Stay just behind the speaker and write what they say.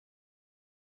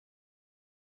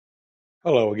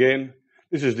Hello again.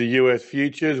 This is the US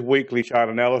Futures weekly chart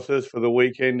analysis for the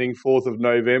week ending 4th of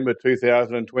November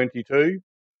 2022.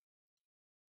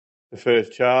 The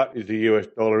first chart is the US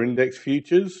dollar index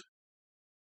futures.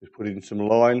 Just put in some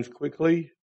lines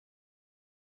quickly.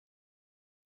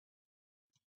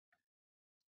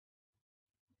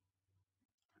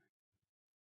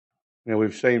 Now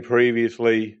we've seen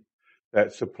previously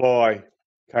that supply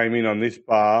came in on this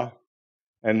bar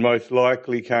and most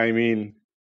likely came in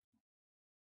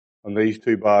on these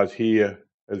two bars here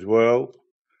as well.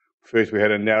 First we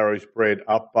had a narrow spread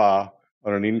up bar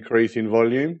on an increase in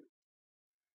volume,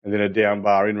 and then a down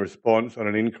bar in response on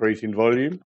an increase in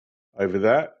volume over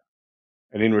that.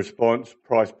 And in response,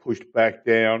 price pushed back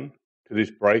down to this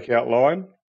breakout line,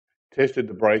 tested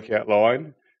the breakout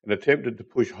line, and attempted to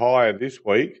push higher this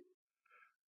week,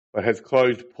 but has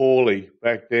closed poorly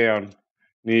back down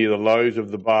near the lows of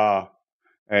the bar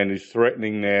and is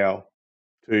threatening now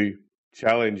to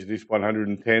challenge this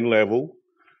 110 level,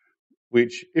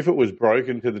 which, if it was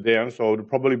broken to the downside, would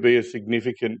probably be a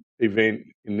significant event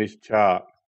in this chart.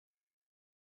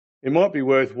 It might be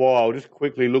worthwhile just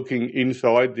quickly looking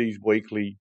inside these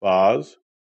weekly bars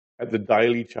at the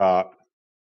daily chart.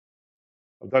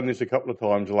 I've done this a couple of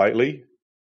times lately,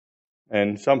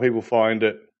 and some people find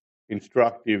it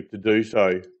instructive to do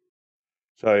so.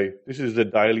 So this is the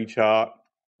daily chart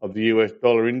of the US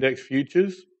dollar index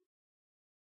futures.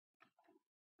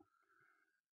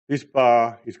 This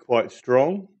bar is quite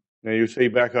strong. Now you'll see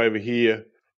back over here,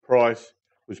 price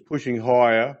was pushing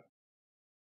higher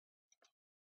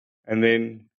and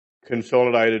then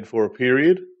consolidated for a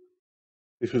period.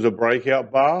 This was a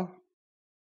breakout bar,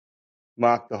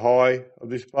 marked the high of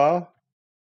this bar.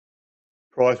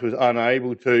 Price was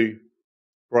unable to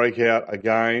break out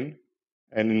again,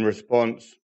 and in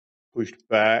response pushed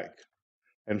back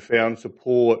and found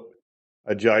support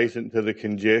adjacent to the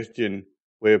congestion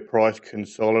where price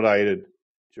consolidated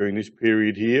during this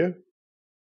period here.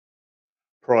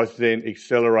 Price then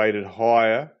accelerated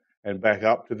higher and back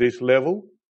up to this level.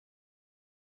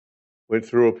 Went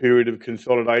through a period of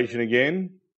consolidation again.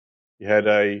 You had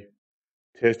a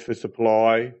test for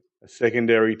supply, a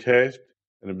secondary test,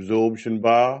 an absorption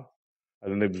bar,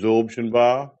 and an absorption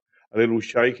bar, a little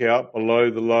shakeout below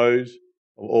the lows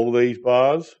of all these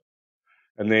bars,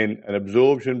 and then an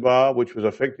absorption bar, which was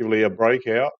effectively a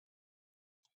breakout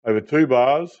over two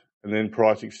bars, and then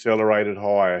price accelerated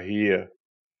higher here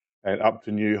and up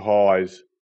to new highs.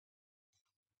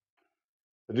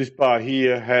 But this bar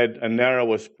here had a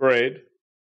narrower spread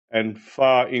and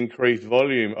far increased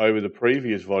volume over the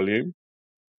previous volume.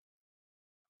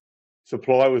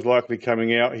 Supply was likely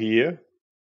coming out here,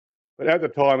 but at the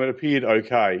time it appeared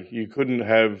okay. You couldn't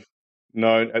have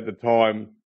known at the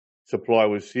time supply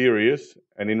was serious,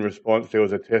 and in response there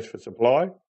was a test for supply,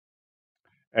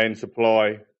 and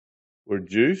supply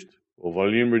reduced or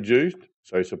volume reduced,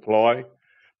 so supply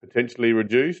potentially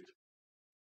reduced.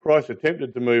 Price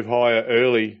attempted to move higher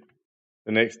early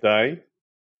the next day,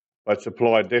 but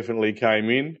supply definitely came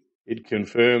in. It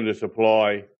confirmed the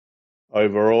supply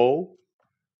overall.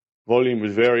 Volume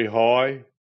was very high.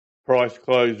 Price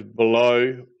closed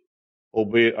below,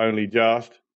 albeit only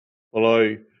just,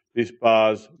 below this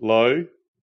bar's low.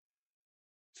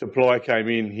 Supply came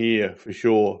in here for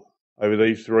sure over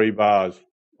these three bars,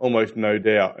 almost no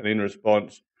doubt, and in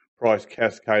response, price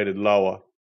cascaded lower.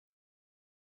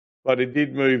 But it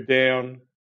did move down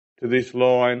to this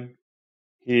line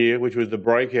here, which was the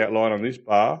breakout line on this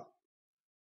bar,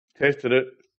 tested it,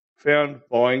 found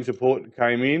buying support that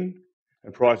came in,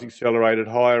 and price accelerated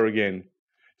higher again.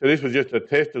 So this was just a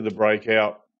test of the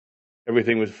breakout.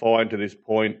 Everything was fine to this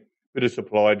point. Bit of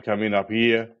supply had come in up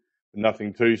here, but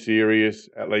nothing too serious,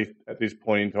 at least at this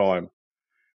point in time.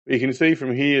 But you can see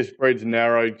from here, spreads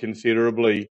narrowed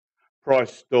considerably.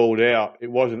 Price stalled out.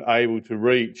 It wasn't able to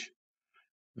reach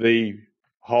the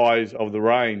highs of the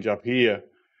range up here.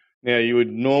 Now, you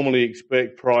would normally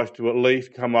expect price to at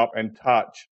least come up and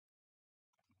touch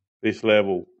this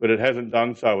level, but it hasn't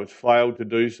done so. It's failed to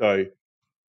do so,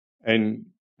 and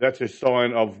that's a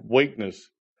sign of weakness.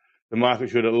 The market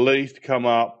should at least come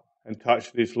up and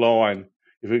touch this line.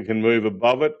 If it can move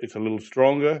above it, it's a little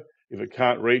stronger. If it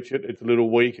can't reach it, it's a little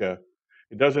weaker.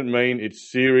 It doesn't mean it's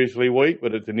seriously weak,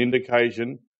 but it's an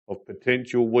indication of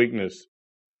potential weakness.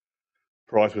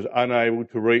 Price was unable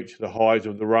to reach the highs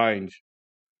of the range.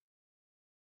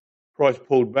 Price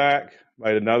pulled back,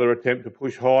 made another attempt to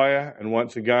push higher, and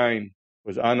once again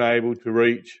was unable to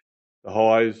reach the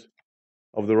highs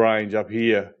of the range up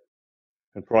here.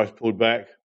 And price pulled back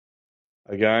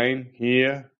again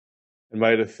here and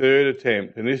made a third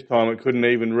attempt, and this time it couldn't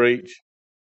even reach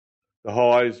the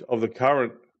highs of the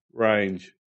current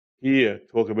range here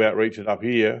talk about reaching up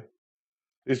here.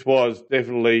 This was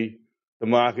definitely the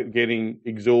market getting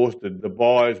exhausted. The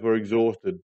buyers were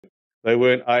exhausted. They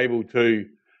weren't able to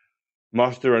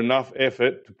muster enough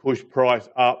effort to push price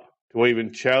up to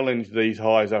even challenge these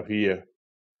highs up here.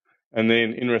 And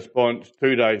then in response,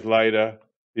 2 days later,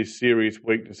 this serious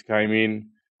weakness came in,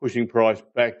 pushing price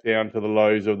back down to the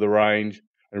lows of the range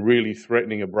and really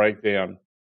threatening a breakdown,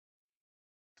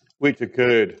 which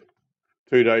occurred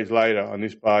 2 days later on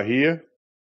this bar here.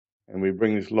 And we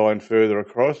bring this line further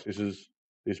across. This is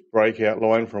this breakout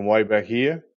line from way back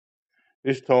here.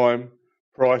 This time,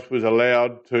 price was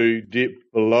allowed to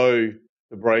dip below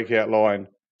the breakout line.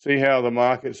 See how the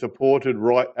market supported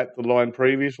right at the line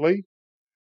previously?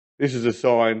 This is a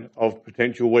sign of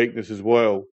potential weakness as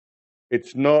well.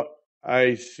 It's not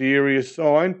a serious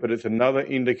sign, but it's another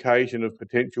indication of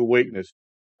potential weakness.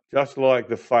 Just like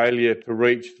the failure to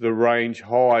reach the range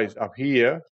highs up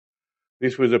here,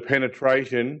 this was a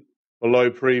penetration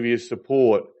below previous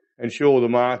support. And sure, the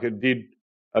market did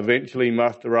eventually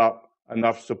muster up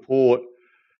enough support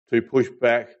to push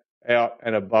back out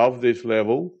and above this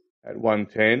level at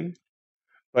 110.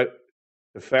 But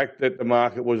the fact that the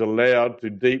market was allowed to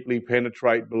deeply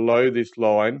penetrate below this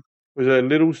line was a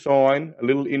little sign, a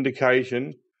little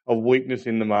indication of weakness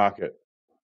in the market.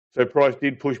 So price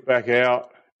did push back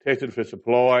out, tested for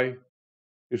supply.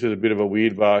 This is a bit of a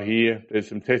weird bar here. There's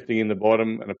some testing in the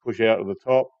bottom and a push out of the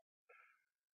top.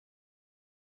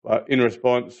 But in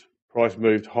response, price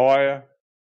moved higher.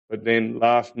 But then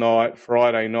last night,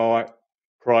 Friday night,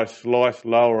 price sliced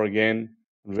lower again,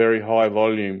 very high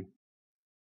volume.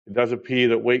 It does appear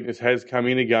that weakness has come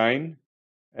in again,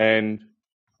 and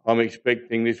I'm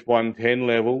expecting this 110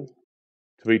 level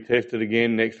to be tested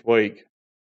again next week.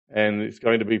 And it's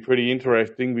going to be pretty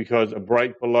interesting because a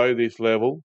break below this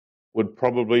level would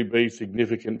probably be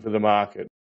significant for the market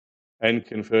and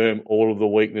confirm all of the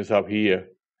weakness up here.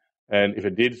 And if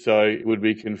it did so, it would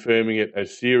be confirming it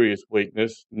as serious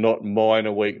weakness, not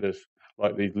minor weakness,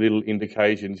 like these little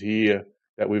indications here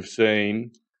that we've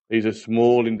seen. These are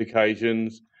small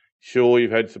indications. Sure,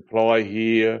 you've had supply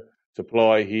here,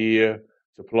 supply here,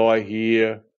 supply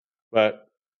here, but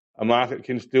a market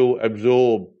can still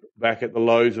absorb back at the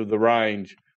lows of the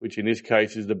range, which in this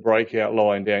case is the breakout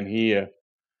line down here.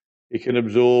 It can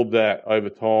absorb that over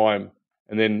time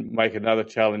and then make another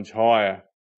challenge higher.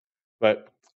 But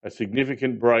a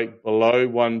significant break below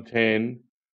 110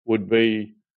 would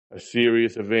be a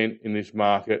serious event in this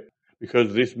market,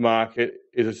 because this market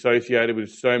is associated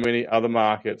with so many other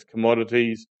markets,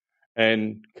 commodities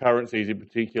and currencies in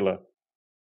particular.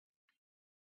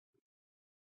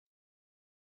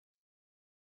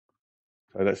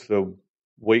 So that's the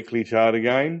weekly chart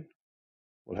again.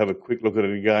 We'll have a quick look at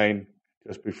it again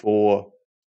just before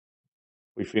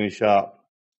we finish up.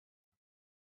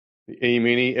 The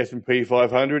E-mini S&P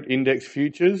 500 index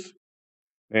futures.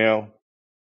 Now,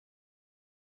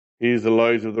 here's the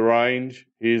lows of the range.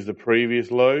 Here's the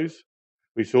previous lows.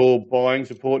 We saw buying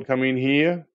support come in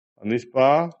here on this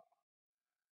bar,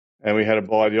 and we had a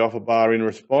buy the offer bar in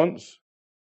response.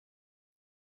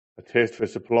 A test for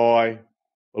supply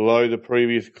below the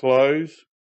previous close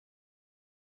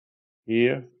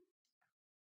here.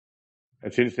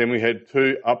 And since then we had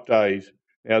two up days.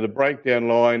 Now the breakdown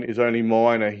line is only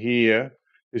minor here.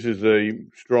 This is the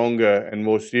stronger and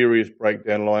more serious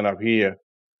breakdown line up here.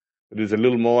 But there's a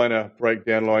little minor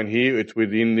breakdown line here. It's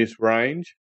within this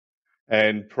range.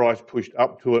 And price pushed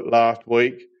up to it last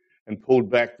week and pulled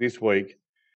back this week.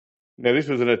 Now this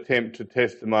was an attempt to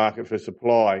test the market for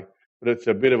supply, but it's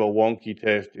a bit of a wonky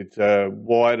test. It's a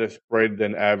wider spread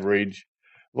than average.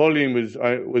 Volume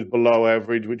was below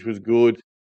average, which was good,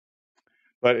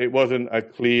 but it wasn't a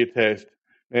clear test.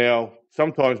 Now,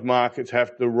 sometimes markets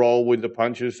have to roll with the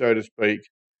punches, so to speak.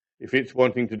 If it's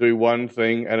wanting to do one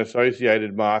thing and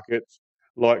associated markets,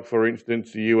 like for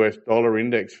instance the US dollar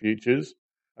index futures,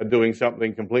 are doing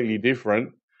something completely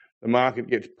different, the market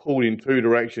gets pulled in two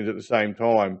directions at the same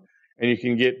time. And you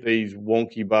can get these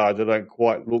wonky bars that don't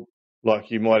quite look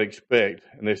like you might expect,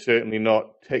 and they're certainly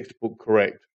not textbook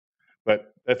correct.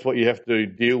 But that's what you have to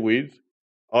deal with.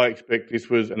 I expect this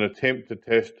was an attempt to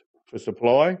test for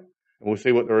supply, and we'll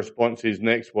see what the response is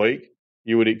next week.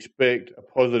 You would expect a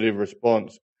positive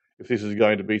response if this is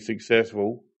going to be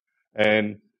successful,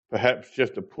 and perhaps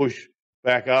just a push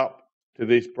back up to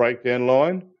this breakdown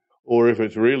line, or if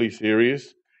it's really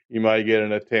serious, you may get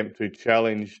an attempt to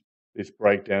challenge this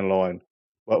breakdown line.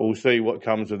 But we'll see what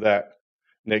comes of that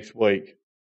next week.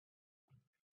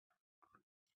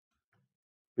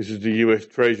 This is the US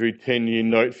Treasury 10-year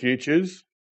note futures.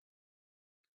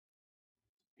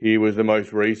 Here was the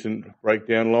most recent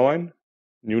breakdown line.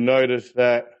 You'll notice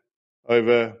that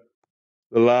over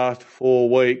the last 4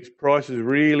 weeks, prices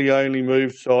really only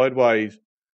moved sideways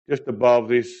just above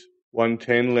this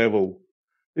 110 level.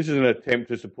 This is an attempt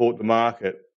to support the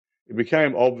market. It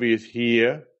became obvious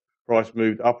here, price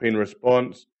moved up in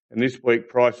response, and this week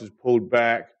prices pulled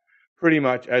back pretty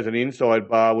much as an inside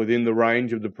bar within the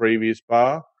range of the previous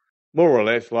bar, more or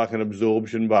less like an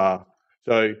absorption bar.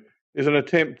 So there's an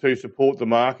attempt to support the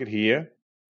market here,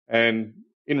 and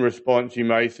in response you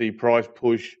may see price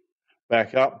push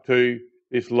back up to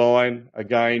this line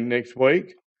again next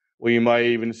week, or you may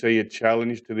even see a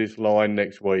challenge to this line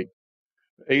next week.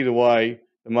 Either way,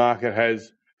 the market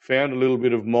has found a little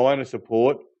bit of minor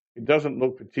support. It doesn't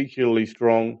look particularly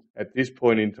strong at this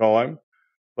point in time,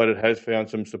 but it has found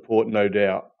some support, no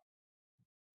doubt.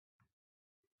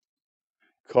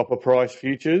 Copper price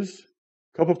futures.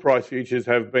 Copper price futures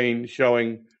have been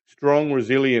showing strong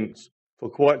resilience for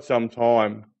quite some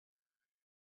time.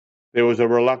 There was a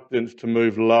reluctance to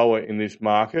move lower in this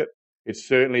market. It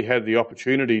certainly had the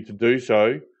opportunity to do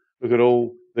so. Look at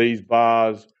all these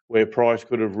bars where price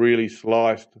could have really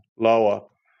sliced lower,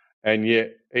 and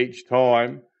yet each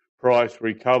time price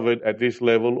recovered at this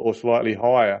level or slightly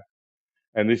higher.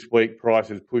 And this week price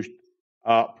has pushed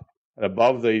up and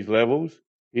above these levels.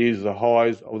 Here's the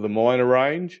highs of the minor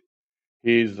range.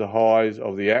 Here's the highs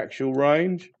of the actual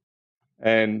range.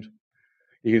 And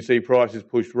you can see prices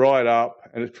pushed right up,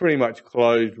 and it's pretty much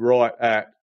closed right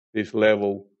at this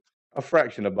level, a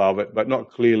fraction above it, but not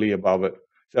clearly above it.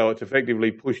 So it's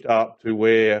effectively pushed up to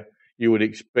where you would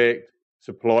expect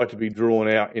supply to be drawn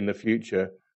out in the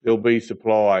future. There'll be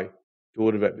supply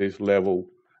sort of at this level,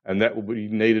 and that will be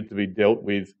needed to be dealt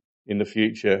with in the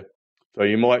future. So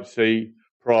you might see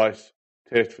price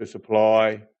test for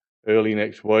supply early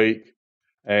next week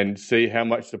and see how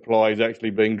much supply is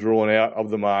actually being drawn out of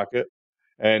the market.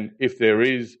 And if there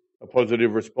is a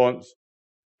positive response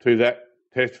to that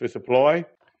test for supply,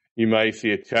 you may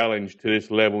see a challenge to this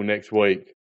level next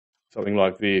week, something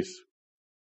like this.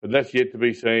 But that's yet to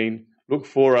be seen. Look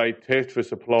for a test for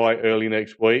supply early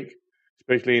next week,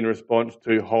 especially in response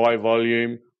to high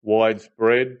volume,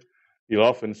 widespread. You'll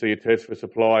often see a test for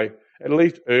supply at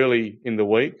least early in the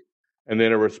week, and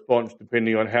then a response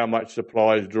depending on how much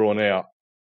supply is drawn out.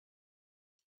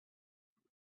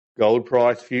 Gold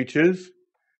price futures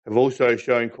have also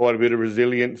shown quite a bit of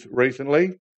resilience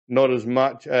recently, not as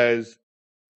much as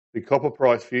the copper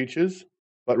price futures,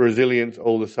 but resilience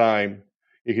all the same.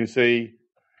 You can see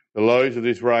the lows of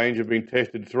this range have been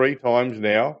tested 3 times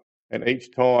now, and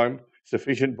each time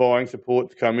sufficient buying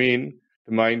supports come in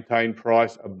to maintain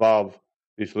price above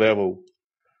this level.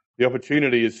 The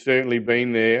opportunity has certainly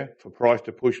been there for price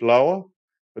to push lower,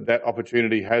 but that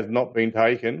opportunity has not been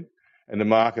taken, and the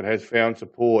market has found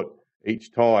support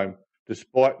each time,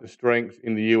 despite the strength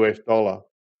in the US dollar.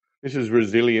 This is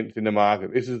resilience in the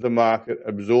market. This is the market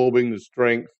absorbing the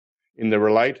strength in the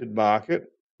related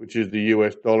market, which is the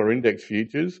US dollar index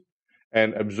futures,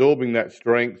 and absorbing that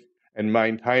strength and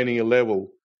maintaining a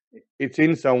level. It's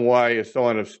in some way a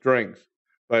sign of strength,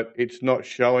 but it's not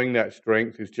showing that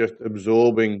strength. It's just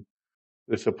absorbing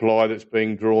the supply that's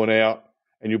being drawn out,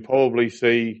 and you'll probably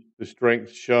see the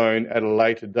strength shown at a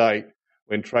later date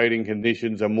when trading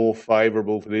conditions are more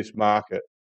favourable for this market.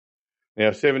 Now,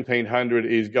 1700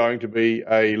 is going to be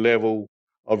a level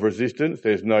of resistance,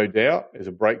 there's no doubt. There's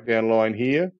a breakdown line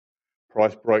here.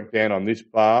 Price broke down on this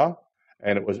bar,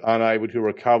 and it was unable to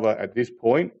recover at this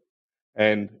point,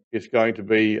 and it's going to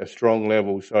be a strong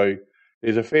level. So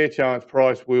there's a fair chance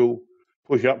price will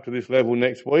push up to this level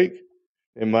next week.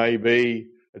 There may be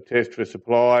a test for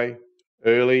supply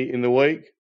early in the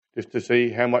week just to see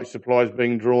how much supply is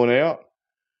being drawn out.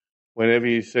 Whenever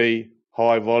you see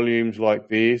high volumes like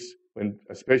this,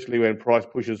 especially when price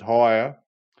pushes higher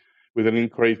with an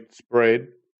increased spread,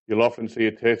 you'll often see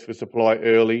a test for supply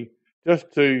early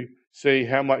just to see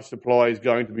how much supply is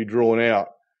going to be drawn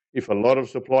out. If a lot of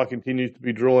supply continues to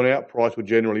be drawn out, price will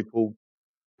generally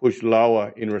push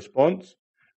lower in response.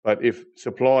 But if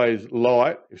supply is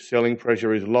light, if selling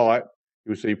pressure is light,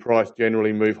 you'll see price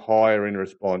generally move higher in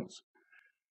response.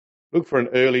 Look for an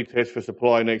early test for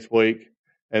supply next week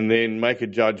and then make a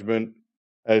judgment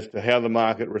as to how the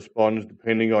market responds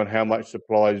depending on how much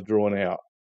supply is drawn out.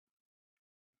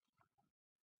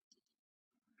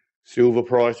 Silver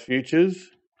price futures.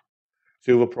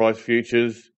 Silver price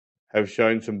futures have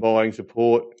shown some buying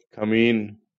support come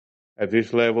in at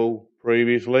this level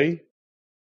previously.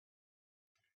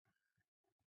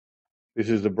 This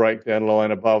is the breakdown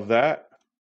line above that,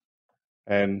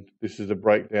 and this is the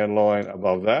breakdown line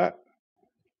above that.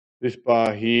 This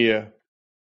bar here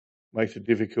makes it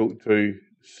difficult to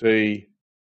see,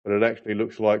 but it actually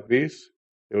looks like this.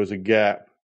 There was a gap,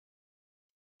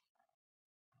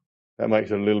 That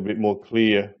makes it a little bit more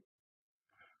clear.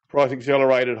 Price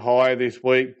accelerated higher this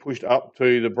week, pushed up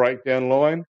to the breakdown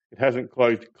line. It hasn't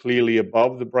closed clearly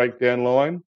above the breakdown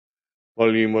line.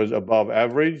 Volume was above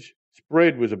average.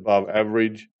 Spread was above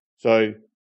average. So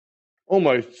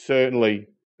almost certainly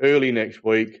early next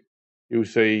week, you'll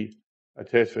see a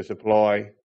test for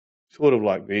supply sort of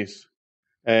like this,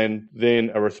 and then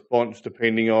a response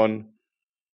depending on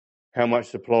how much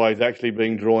supply is actually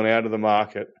being drawn out of the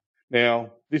market.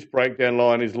 Now, this breakdown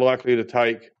line is likely to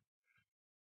take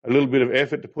a little bit of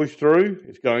effort to push through.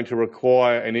 It's going to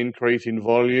require an increase in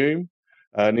volume,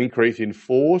 an increase in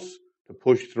force to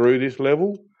push through this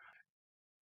level.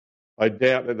 I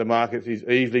doubt that the market is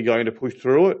easily going to push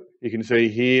through it. You can see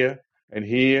here and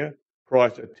here,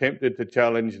 price attempted to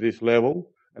challenge this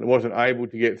level and wasn't able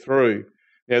to get through.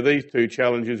 Now, these two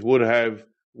challenges would have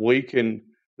weakened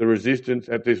the resistance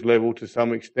at this level to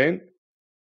some extent,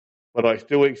 but I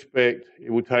still expect it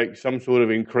will take some sort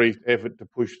of increased effort to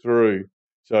push through.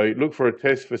 So look for a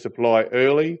test for supply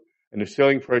early, and if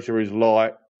selling pressure is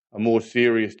light, a more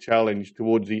serious challenge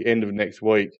towards the end of next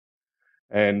week.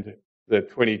 And the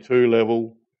 22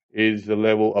 level is the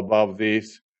level above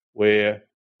this where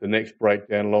the next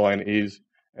breakdown line is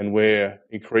and where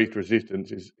increased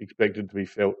resistance is expected to be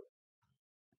felt.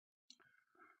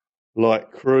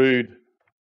 Like crude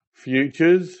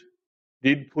futures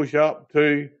did push up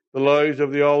to the lows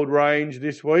of the old range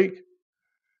this week.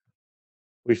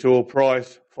 We saw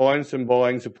price find some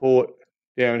buying support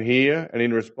down here, and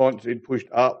in response it pushed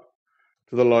up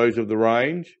to the lows of the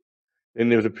range. Then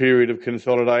there was a period of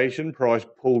consolidation. Price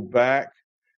pulled back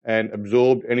and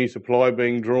absorbed any supply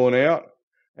being drawn out,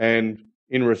 and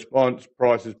in response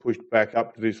prices pushed back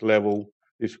up to this level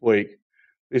this week.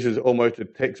 This is almost a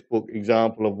textbook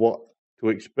example of what to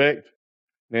expect.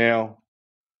 Now,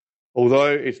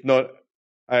 although it's not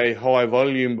a high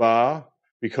volume bar,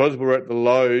 because we're at the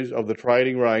lows of the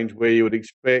trading range where you would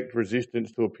expect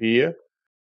resistance to appear,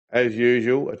 as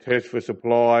usual, a test for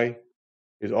supply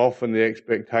is often the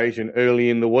expectation early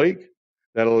in the week.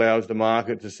 That allows the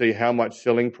market to see how much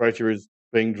selling pressure is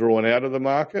being drawn out of the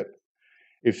market.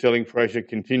 If selling pressure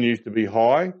continues to be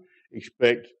high,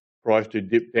 expect price to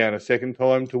dip down a second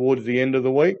time towards the end of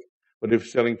the week. But if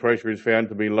selling pressure is found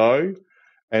to be low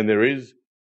and there is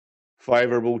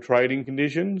favourable trading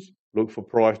conditions, look for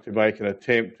price to make an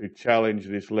attempt to challenge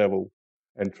this level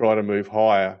and try to move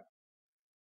higher.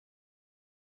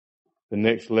 The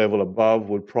next level above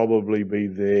would probably be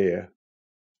there,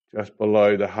 just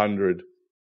below the 100.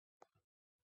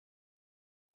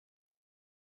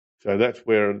 So that's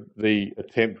where the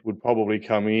attempt would probably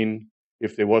come in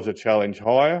if there was a challenge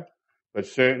higher, but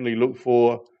certainly look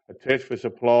for a test for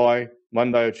supply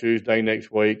Monday or Tuesday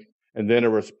next week, and then a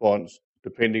response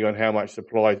depending on how much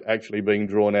supply is actually being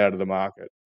drawn out of the market.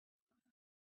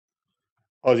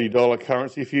 Aussie dollar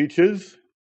currency futures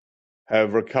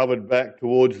have recovered back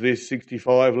towards this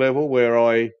 65 level where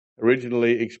I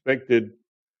originally expected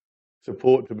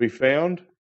support to be found.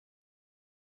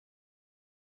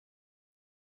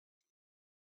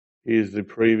 Here's the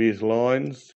previous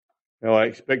lines. Now, I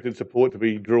expected support to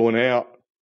be drawn out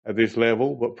at this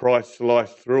level, but price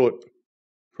sliced through it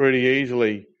pretty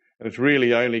easily, and it's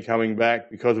really only coming back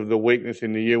because of the weakness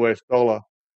in the US dollar.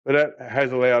 But that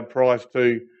has allowed price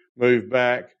to move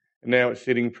back, and now it's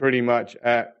sitting pretty much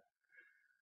at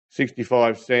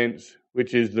 65 cents,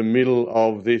 which is the middle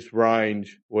of this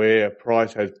range where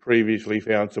price has previously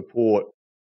found support.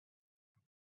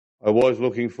 I was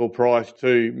looking for price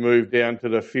to move down to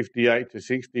the 58 to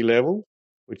 60 level,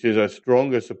 which is a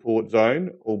stronger support zone,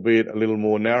 albeit a little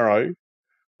more narrow.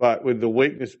 But with the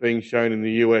weakness being shown in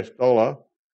the US dollar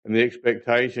and the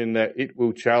expectation that it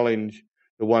will challenge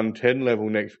the 110 level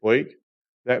next week,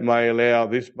 that may allow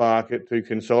this market to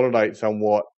consolidate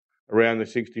somewhat around the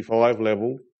 65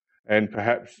 level and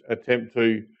perhaps attempt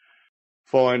to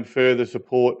find further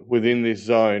support within this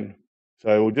zone.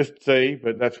 So we'll just see,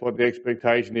 but that's what the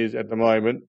expectation is at the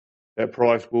moment, that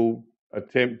price will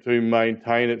attempt to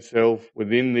maintain itself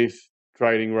within this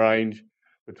trading range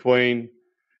between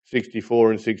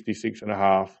 64 and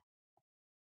 66.5.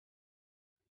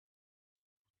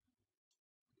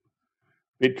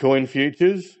 Bitcoin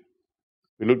futures,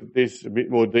 we looked at this in a bit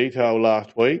more detail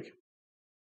last week.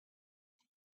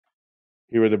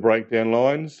 Here are the breakdown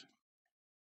lines.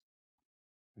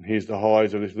 And here's the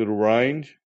highs of this little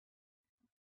range.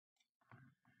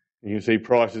 You can see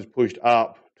prices pushed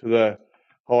up to the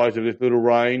highs of this little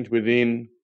range within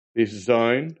this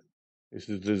zone. This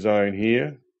is the zone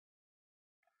here,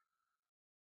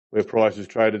 where prices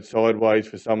traded sideways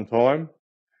for some time.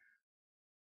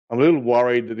 I'm a little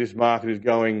worried that this market is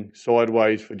going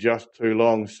sideways for just too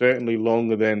long, certainly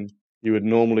longer than you would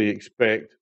normally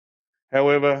expect.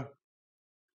 However,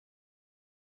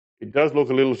 it does look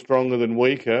a little stronger than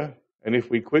weaker, and if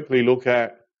we quickly look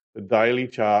at the daily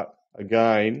chart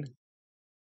again,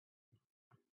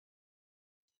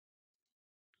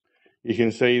 you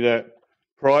can see that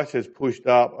price has pushed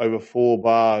up over 4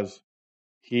 bars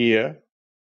here,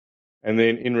 and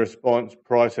then in response,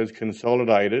 price has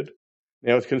consolidated.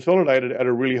 Now, it's consolidated at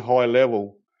a really high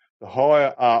level. The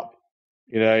higher up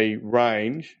in a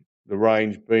range, the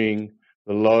range being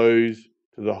the lows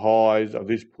to the highs of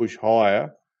this push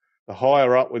higher, the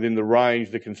higher up within the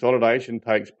range the consolidation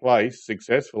takes place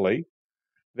successfully,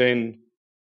 then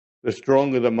the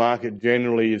stronger the market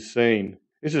generally is seen.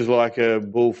 This is like a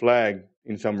bull flag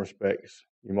in some respects,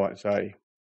 you might say.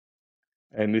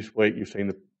 And this week you've seen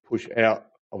the push out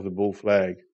of the bull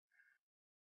flag.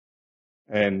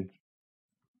 And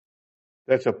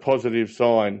that's a positive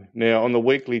sign. Now, on the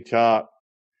weekly chart,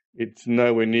 it's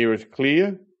nowhere near as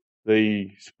clear.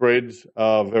 The spreads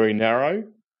are very narrow,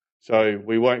 so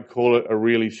we won't call it a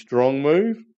really strong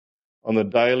move. On the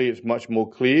daily, it's much more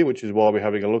clear, which is why we're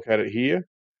having a look at it here.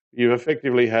 You've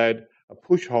effectively had a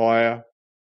push higher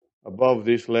above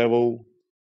this level.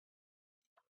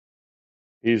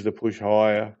 Here's the push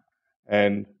higher,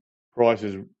 and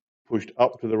prices pushed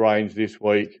up to the range this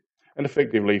week and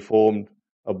effectively formed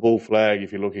a bull flag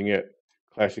if you're looking at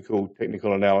classical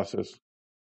technical analysis.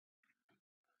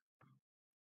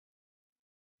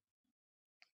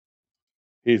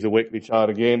 Here's the weekly chart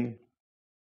again.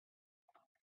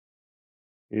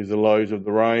 Here's the lows of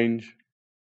the range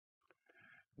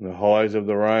and the highs of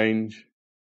the range.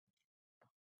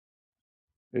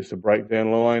 There's the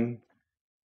breakdown line,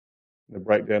 the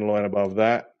breakdown line above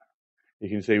that. You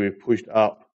can see we've pushed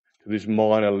up to this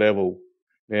minor level.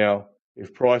 Now,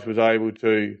 if price was able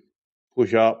to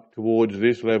push up towards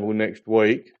this level next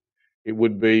week, it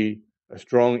would be a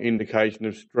strong indication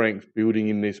of strength building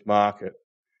in this market.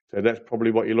 So that's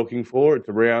probably what you're looking for. It's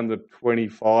around the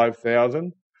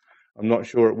 25,000. I'm not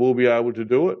sure it will be able to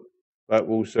do it, but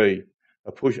we'll see.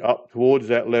 A push up towards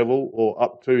that level or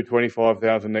up to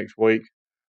 25,000 next week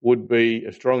would be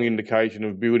a strong indication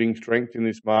of building strength in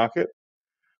this market,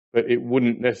 but it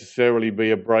wouldn't necessarily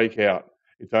be a breakout.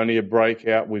 It's only a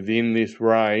breakout within this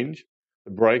range.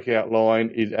 The breakout line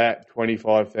is at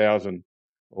 25,000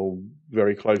 or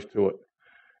very close to it.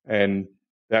 And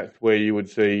that's where you would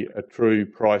see a true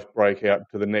price breakout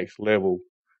to the next level.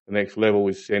 The next level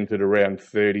is centered around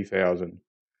 30,000.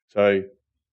 So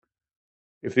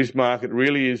if this market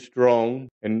really is strong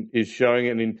and is showing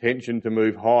an intention to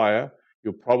move higher,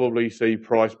 you'll probably see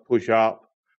price push up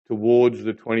towards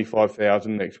the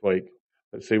 25,000 next week.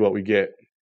 Let's see what we get.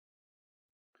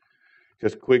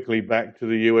 Just quickly back to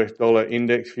the US dollar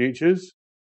index futures,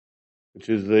 which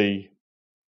is the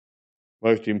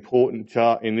most important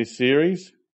chart in this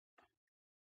series.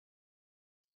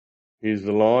 Here's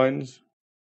the lines.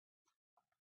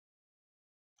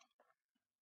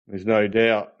 There's no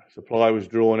doubt supply was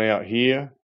drawn out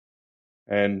here,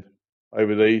 and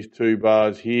over these 2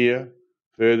 bars here,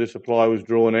 further supply was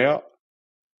drawn out.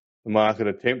 The market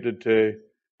attempted to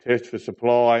test for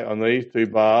supply on these 2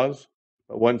 bars,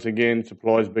 but once again,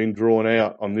 supply has been drawn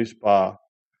out on this bar,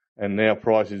 and now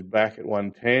price is back at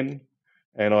 110,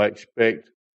 and I expect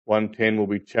 110 will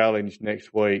be challenged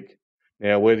next week.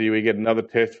 Now, whether we get another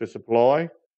test for supply,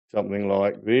 something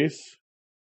like this,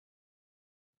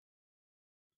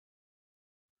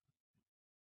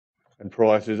 and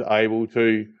price is able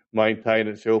to maintain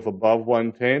itself above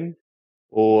 110,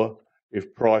 or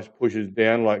if price pushes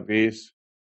down like this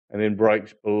and then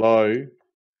breaks below,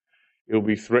 it'll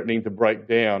be threatening to break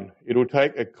down. It'll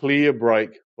take a clear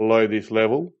break below this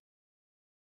level,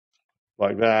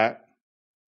 like that,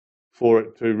 for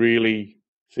it to really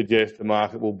suggest the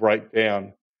market will break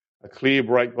down. A clear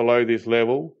break below this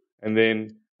level and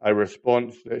then a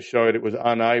response that showed it was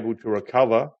unable to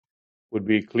recover would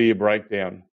be a clear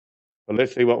breakdown. But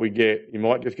let's see what we get. You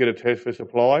might just get a test for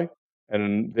supply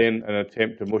and then an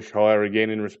attempt to push higher again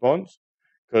in response,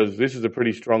 because this is a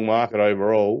pretty strong market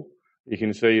overall. You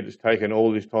can see it's taken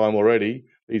all this time already.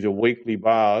 These are weekly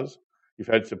bars. You've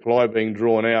had supply being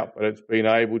drawn out, but it's been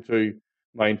able to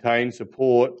maintain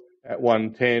support at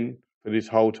 110 for this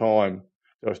whole time.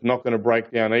 So it's not going to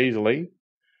break down easily,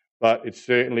 but it's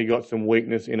certainly got some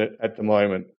weakness in it at the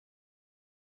moment.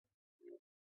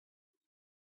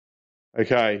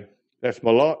 Okay, that's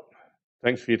my lot.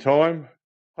 Thanks for your time.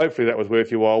 Hopefully that was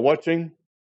worth your while watching.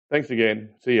 Thanks again.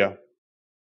 See ya.